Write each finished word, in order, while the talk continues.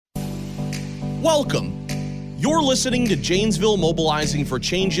Welcome. You're listening to Janesville Mobilizing for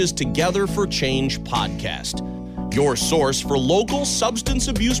Change's Together for Change podcast, your source for local substance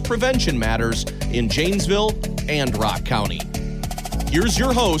abuse prevention matters in Janesville and Rock County. Here's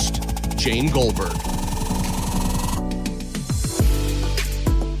your host, Jane Goldberg.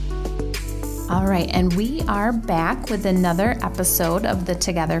 All right, and we are back with another episode of the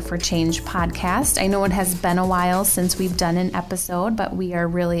Together for Change podcast. I know it has been a while since we've done an episode, but we are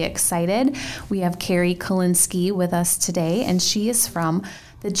really excited. We have Carrie Kolinsky with us today, and she is from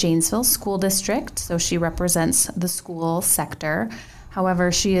the Janesville School District, so she represents the school sector. However,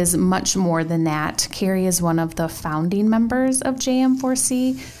 she is much more than that. Carrie is one of the founding members of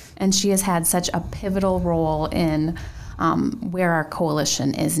JM4C, and she has had such a pivotal role in where our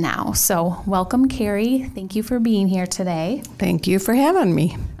coalition is now. So welcome, Carrie. Thank you for being here today. Thank you for having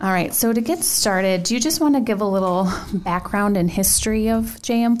me. All right, so to get started, do you just want to give a little background and history of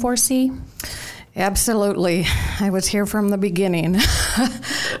JM4C? Absolutely. I was here from the beginning.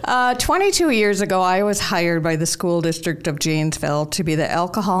 22 years ago, I was hired by the School District of Janesville to be the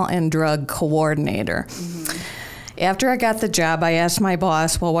Alcohol and Drug Coordinator. Mm-hmm. After I got the job, I asked my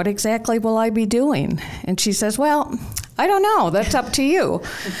boss, well, what exactly will I be doing? And she says, well, I don't know. That's up to you.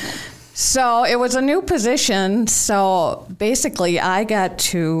 So it was a new position. So basically, I got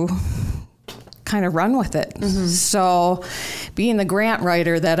to kind of run with it. Mm-hmm. So being the grant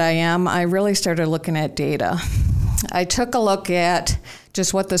writer that I am, I really started looking at data. I took a look at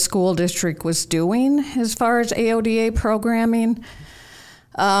just what the school district was doing as far as AODA programming,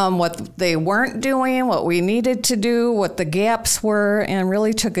 what they weren't doing, what we needed to do, what the gaps were, and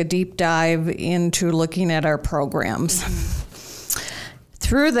really took a deep dive into looking at our programs. Mm-hmm.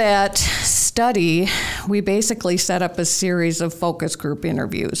 Through that study, we basically set up a series of focus group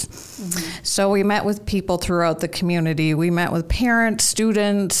interviews. Mm-hmm. So we met with people throughout the community. We met with parents,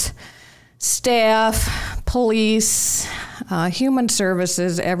 students, staff, police, human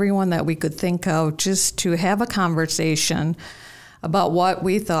services, everyone that we could think of, just to have a conversation about what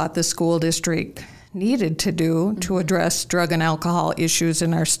we thought the school district needed to do to address drug and alcohol issues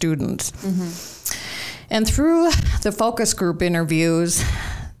in our students. Mm-hmm. And through the focus group interviews,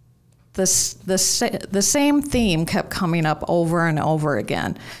 the same theme kept coming up over and over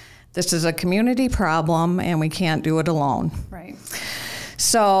again. This is a community problem, and we can't do it alone. Right.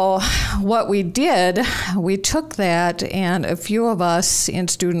 So what we did, we took that, and a few of us in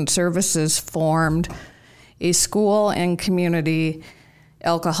student services formed a school and community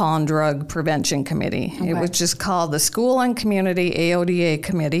alcohol and drug prevention committee. Okay. It was just called the School and Community AODA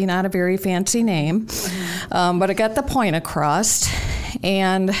Committee, not a very fancy name, but it got the point across.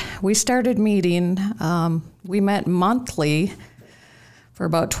 And we started meeting, we met monthly for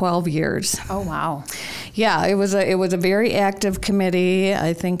about 12 years. Oh, wow. Yeah, it was a very active committee.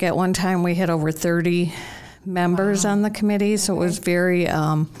 I think at one time we had over 30 members on the committee, so it was very,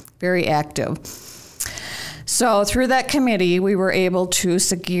 very active. So through that committee, we were able to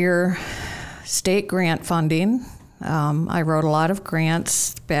secure state grant funding. I wrote a lot of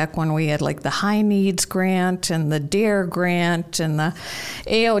grants back when we had like the High Needs Grant and the DARE Grant and the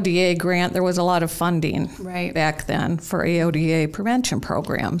AODA Grant. There was a lot of funding back then for AODA prevention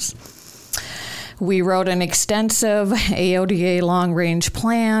programs. We wrote an extensive AODA long-range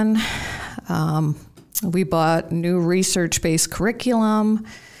plan. We bought new research-based curriculum.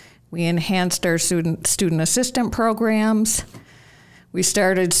 We enhanced our student assistant programs. We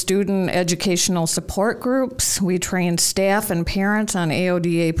started student educational support groups. We trained staff and parents on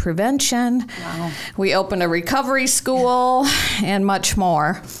AODA prevention. Wow. We opened a recovery school and much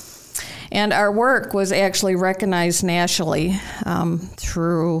more. And our work was actually recognized nationally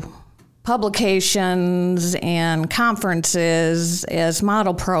through publications and conferences as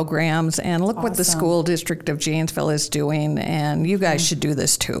model programs, and look what the School District of Janesville is doing, and you guys should do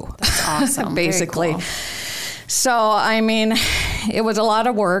this too. That's awesome. Basically. Cool. So, I mean, it was a lot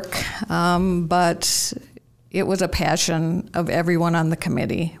of work, but it was a passion of everyone on the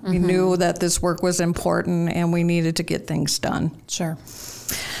committee. Mm-hmm. We knew that this work was important and we needed to get things done. Sure.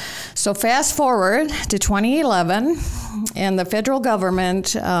 So fast forward to 2011, and the federal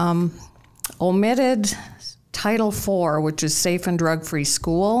government omitted Title IV, which is safe and drug-free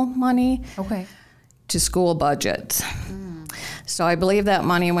school money, to school budgets. So I believe that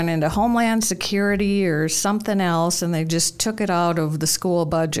money went into Homeland Security or something else, and they just took it out of the school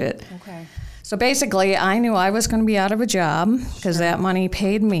budget. Okay. So basically, I knew I was going to be out of a job because that money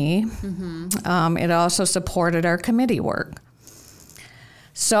paid me. Mm-hmm. It also supported our committee work.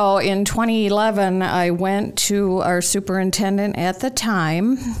 So in 2011, I went to our superintendent at the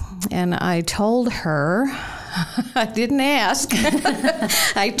time, and I told her I didn't ask.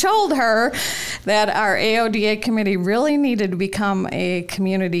 I told her that our AODA committee really needed to become a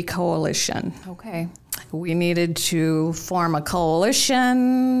community coalition. Okay. We needed to form a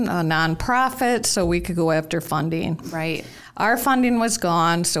coalition, a nonprofit, so we could go after funding. Right. Our funding was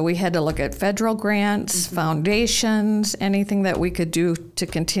gone, so we had to look at federal grants, foundations, anything that we could do to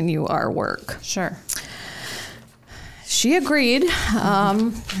continue our work. Sure. She agreed,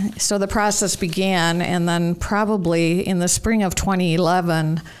 so the process began, and then probably in the spring of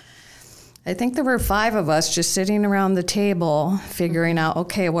 2011, I think there were 5 of us just sitting around the table figuring out,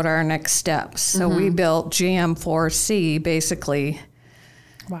 okay, what are our next steps? So we built GM4C basically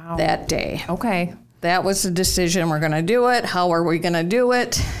that day. Okay. That was the decision. We're going to do it. How are we going to do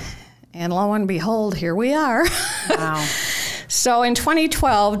it? And lo and behold, here we are. Wow. So in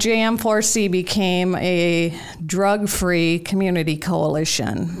 2012, JM4C became a drug-free community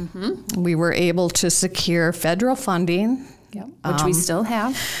coalition. We were able to secure federal funding. Yep. Which we still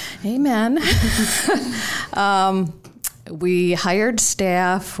have. Amen. We hired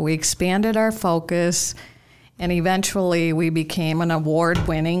staff, we expanded our focus, and eventually we became an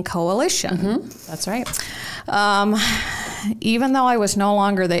award-winning coalition. That's right. Even though I was no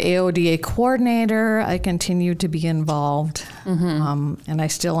longer the AODA coordinator, I continued to be involved, and I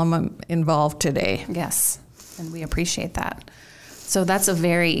still am involved today. Yes, and we appreciate that. So that's a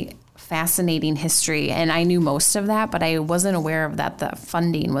very fascinating history, and I knew most of that, but I wasn't aware of that the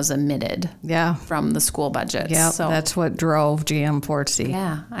funding was omitted from the school budget. Yeah, so that's what drove GM4C.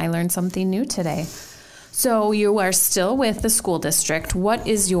 Yeah, I learned something new today. So you are still with the school district. What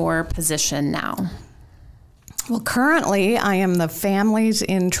is your position now? Well, currently I am the Families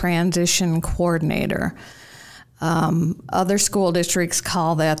in Transition Coordinator. Other school districts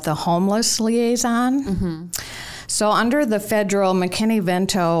call that the Homeless Liaison. So under the federal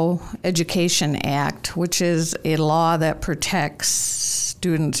McKinney-Vento Education Act, which is a law that protects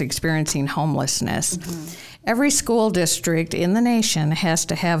students experiencing homelessness, every school district in the nation has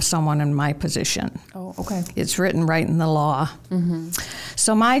to have someone in my position. Oh, okay. It's written right in the law.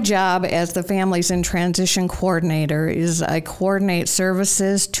 So my job as the Families in Transition Coordinator is I coordinate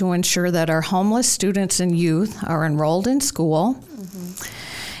services to ensure that our homeless students and youth are enrolled in school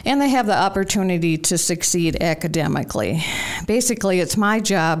and they have the opportunity to succeed academically. Basically, it's my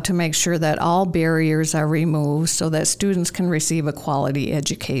job to make sure that all barriers are removed so that students can receive a quality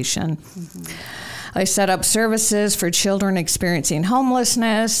education. I set up services for children experiencing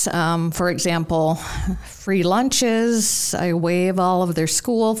homelessness. For example, free lunches. I waive all of their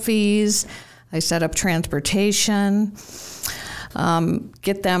school fees. I set up transportation.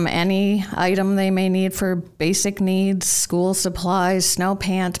 Get them any item they may need for basic needs, school supplies, snow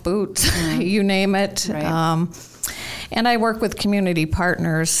pants, boots, you name it. Right. And I work with community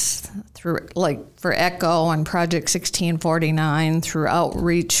partners through, like for ECHO and Project 1649, through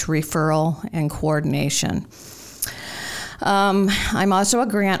outreach, referral, and coordination. I'm also a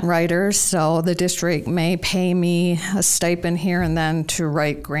grant writer, so the district may pay me a stipend here and then to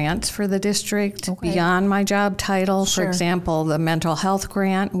write grants for the district beyond my job title. Sure. For example, the mental health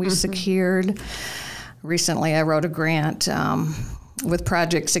grant we secured. Recently, I wrote a grant with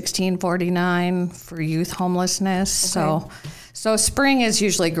Project 1649 for youth homelessness. Okay. So spring is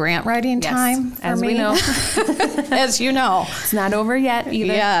usually grant writing time for as me. we know. As you know. It's not over yet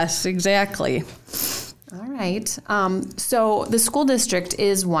either. Yes, exactly. All right. So the school district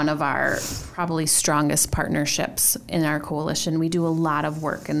is one of our probably strongest partnerships in our coalition. We do a lot of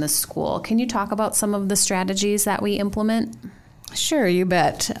work in the school. Can you talk about some of the strategies that we implement? Sure, you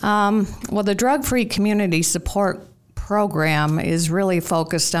bet. Well, the Drug-Free Community Support Program is really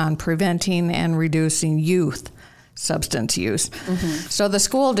focused on preventing and reducing youth substance use. So the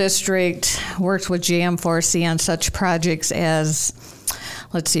school district works with JM4C on such projects as,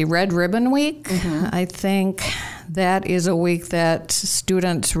 let's see, Red Ribbon Week. I think that is a week that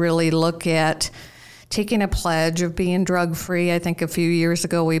students really look at taking a pledge of being drug-free. I think a few years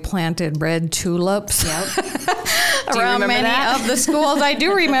ago we planted red tulips around many of the schools. I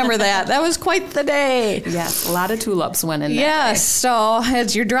do remember that. That was quite the day. Yes, a lot of tulips went in that Yes, day. so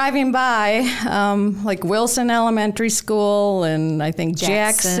as you're driving by, like Wilson Elementary School and I think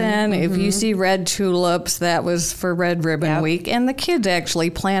Jackson, if you see red tulips, that was for Red Ribbon Week. And the kids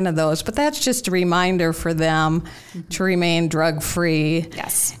actually planted those, but that's just a reminder for them to remain drug-free.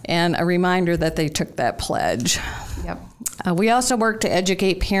 Yes. And a reminder that they took that pledge. Yep. We also work to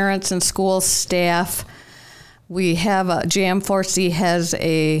educate parents and school staff. We have, JM4C has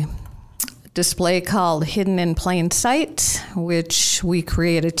a display called Hidden in Plain Sight, which we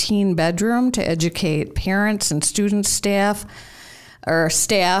create a teen bedroom to educate parents and student staff or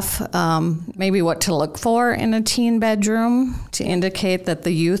staff maybe what to look for in a teen bedroom to indicate that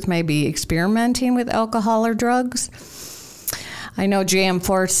the youth may be experimenting with alcohol or drugs. I know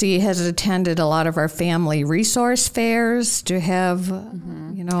JM4C has attended a lot of our family resource fairs to have,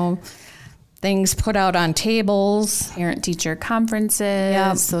 things put out on tables. Parent-teacher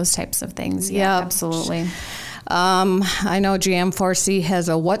conferences, those types of things. Yeah, absolutely. I know JM4C has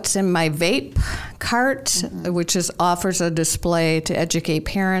a What's in My Vape cart, which offers a display to educate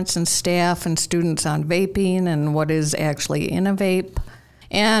parents and staff and students on vaping and what is actually in a vape.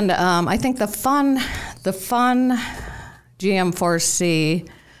 And I think the fun JM4C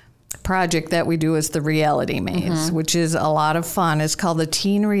project that we do is the Reality Maze, which is a lot of fun. It's called the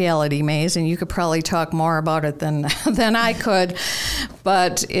Teen Reality Maze, and you could probably talk more about it than I could,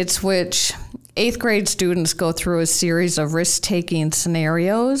 but it's which 8th grade students go through a series of risk-taking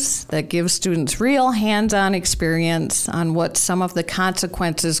scenarios that give students real hands-on experience on what some of the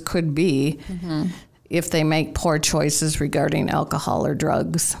consequences could be if they make poor choices regarding alcohol or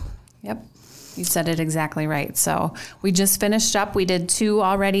drugs. Yep. You said it exactly right. So we just finished up. We did 2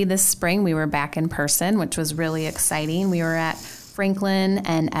 already this spring. We were back in person, which was really exciting. We were at Franklin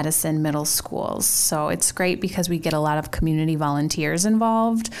and Edison middle schools. So it's great because we get a lot of community volunteers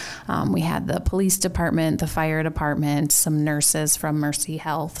involved. We had the police department, the fire department, some nurses from Mercy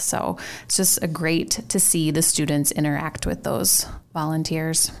Health. So it's just great to see the students interact with those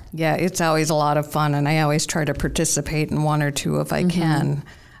volunteers. Yeah, it's always a lot of fun, and I always try to participate in 1 or 2 if I can.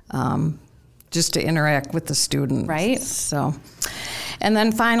 Just to interact with the students. Right. So, and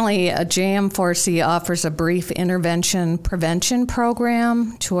then finally, JM4C offers a brief intervention prevention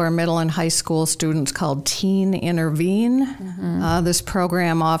program to our middle and high school students called Teen Intervene. This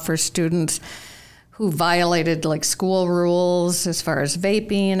program offers students who violated school rules as far as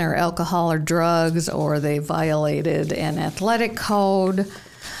vaping or alcohol or drugs, or they violated an athletic code.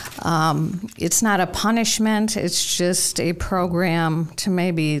 It's not a punishment. It's just a program to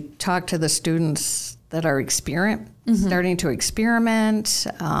maybe talk to the students that are starting to experiment.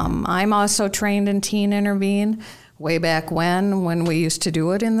 I'm also trained in Teen Intervene way back when we used to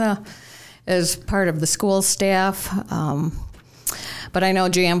do it as part of the school staff. But I know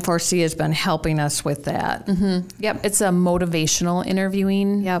JM4C has been helping us with that. Yep, it's a motivational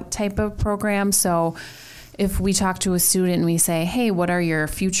interviewing type of program. So if we talk to a student and we say, hey, what are your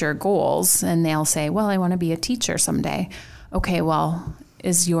future goals? And they'll say, well, I want to be a teacher someday. Okay, well,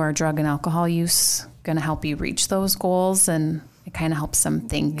 is your drug and alcohol use going to help you reach those goals? And it kind of helps them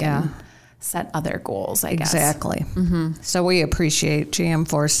think and set other goals, I guess. Exactly. So we appreciate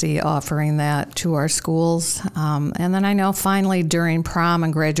JM4C offering that to our schools. And then I know finally during prom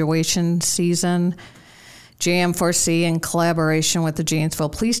and graduation season, JM4C, in collaboration with the Janesville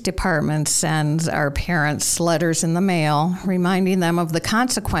Police Department, sends our parents letters in the mail reminding them of the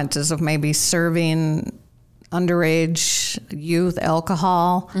consequences of maybe serving underage youth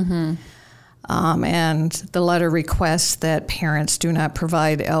alcohol. And the letter requests that parents do not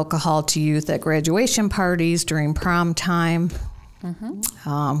provide alcohol to youth at graduation parties during prom time,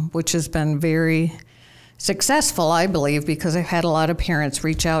 which has been very successful, I believe, because I've had a lot of parents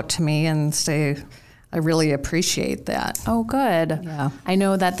reach out to me and say, I really appreciate that. Oh, good. Yeah. I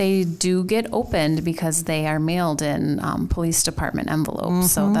know that they do get opened because they are mailed in police department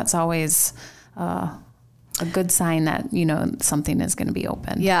envelopes. So that's always a good sign that, something is going to be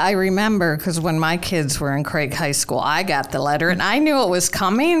open. Yeah, I remember because when my kids were in Craig High School, I got the letter and I knew it was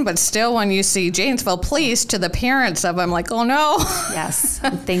coming, but still when you see Janesville Police to the parents of, I'm like, oh no. Yes.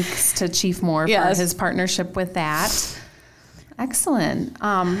 Thanks to Chief Moore for his partnership with that. Excellent.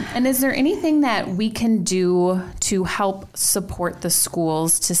 And is there anything that we can do to help support the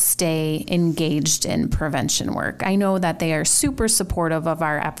schools to stay engaged in prevention work? I know that they are super supportive of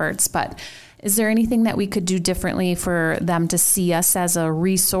our efforts, but is there anything that we could do differently for them to see us as a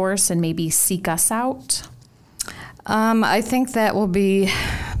resource and maybe seek us out? I think that will be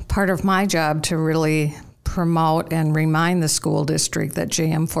part of my job to really promote and remind the school district that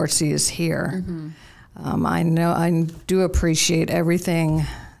JM4C is here. I do appreciate everything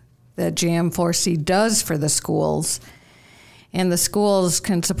that JM4C does for the schools. And the schools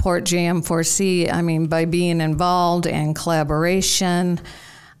can support JM4C, by being involved in collaboration.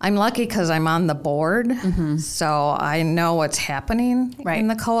 I'm lucky because I'm on the board, so I know what's happening in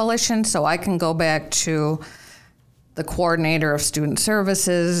the coalition, so I can go back to the coordinator of student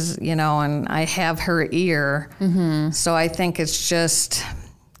services, and I have her ear. So I think it's just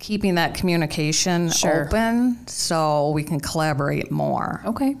keeping that communication open so we can collaborate more.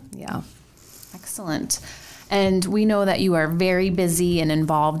 Okay. Yeah. Excellent. And we know that you are very busy and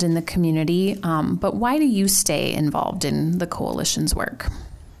involved in the community, but why do you stay involved in the coalition's work?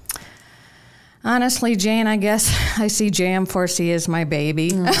 Honestly, Jane, I guess I see JM4C as my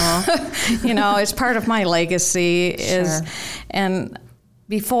baby. It's part of my legacy. Sure. And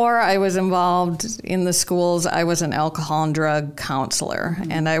before I was involved in the schools, I was an alcohol and drug counselor,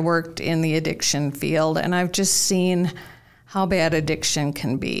 and I worked in the addiction field, and I've just seen how bad addiction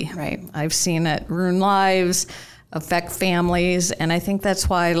can be. Right. I've seen it ruin lives, affect families, and I think that's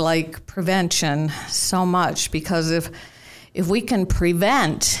why I like prevention so much, because if we can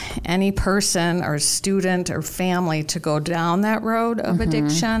prevent any person or student or family to go down that road of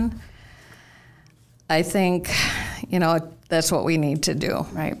addiction, I think, that's what we need to do.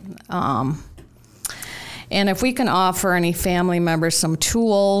 Right. And if we can offer any family members some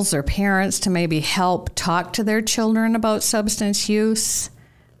tools or parents to maybe help talk to their children about substance use,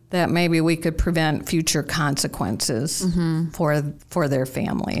 that maybe we could prevent future consequences for their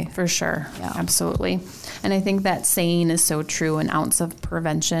family. For sure. Yeah. Absolutely. And I think that saying is so true. An ounce of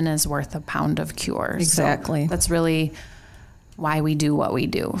prevention is worth a pound of cure. Exactly. So that's really why we do what we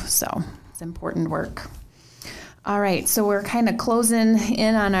do. So it's important work. All right, so we're kind of closing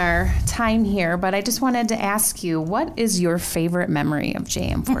in on our time here, but I just wanted to ask you, what is your favorite memory of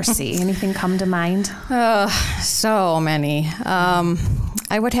JM4C? Anything come to mind? So many.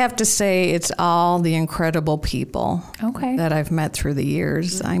 I would have to say it's all the incredible people that I've met through the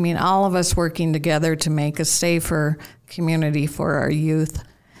years. I mean, all of us working together to make a safer community for our youth.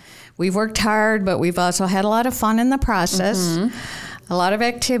 We've worked hard, but we've also had a lot of fun in the process. A lot of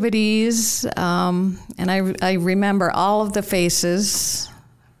activities, and I remember all of the faces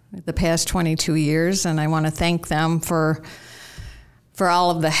the past 22 years, and I want to thank them for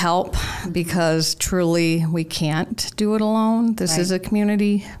all of the help, because truly we can't do it alone. This is a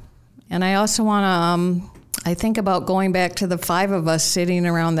community. And I also want to, I think about going back to the 5 of us sitting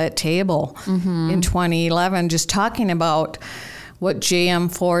around that table in 2011, just talking about what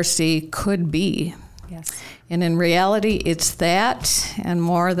JM4C could be. Yes. And in reality, it's that and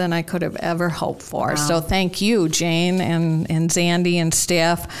more than I could have ever hoped for. Wow. So thank you, Jane and Zandy and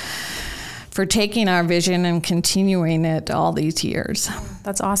staff, for taking our vision and continuing it all these years.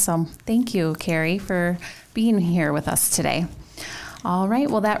 That's awesome. Thank you, Carrie, for being here with us today. All right,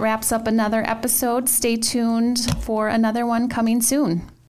 well, that wraps up another episode. Stay tuned for another one coming soon.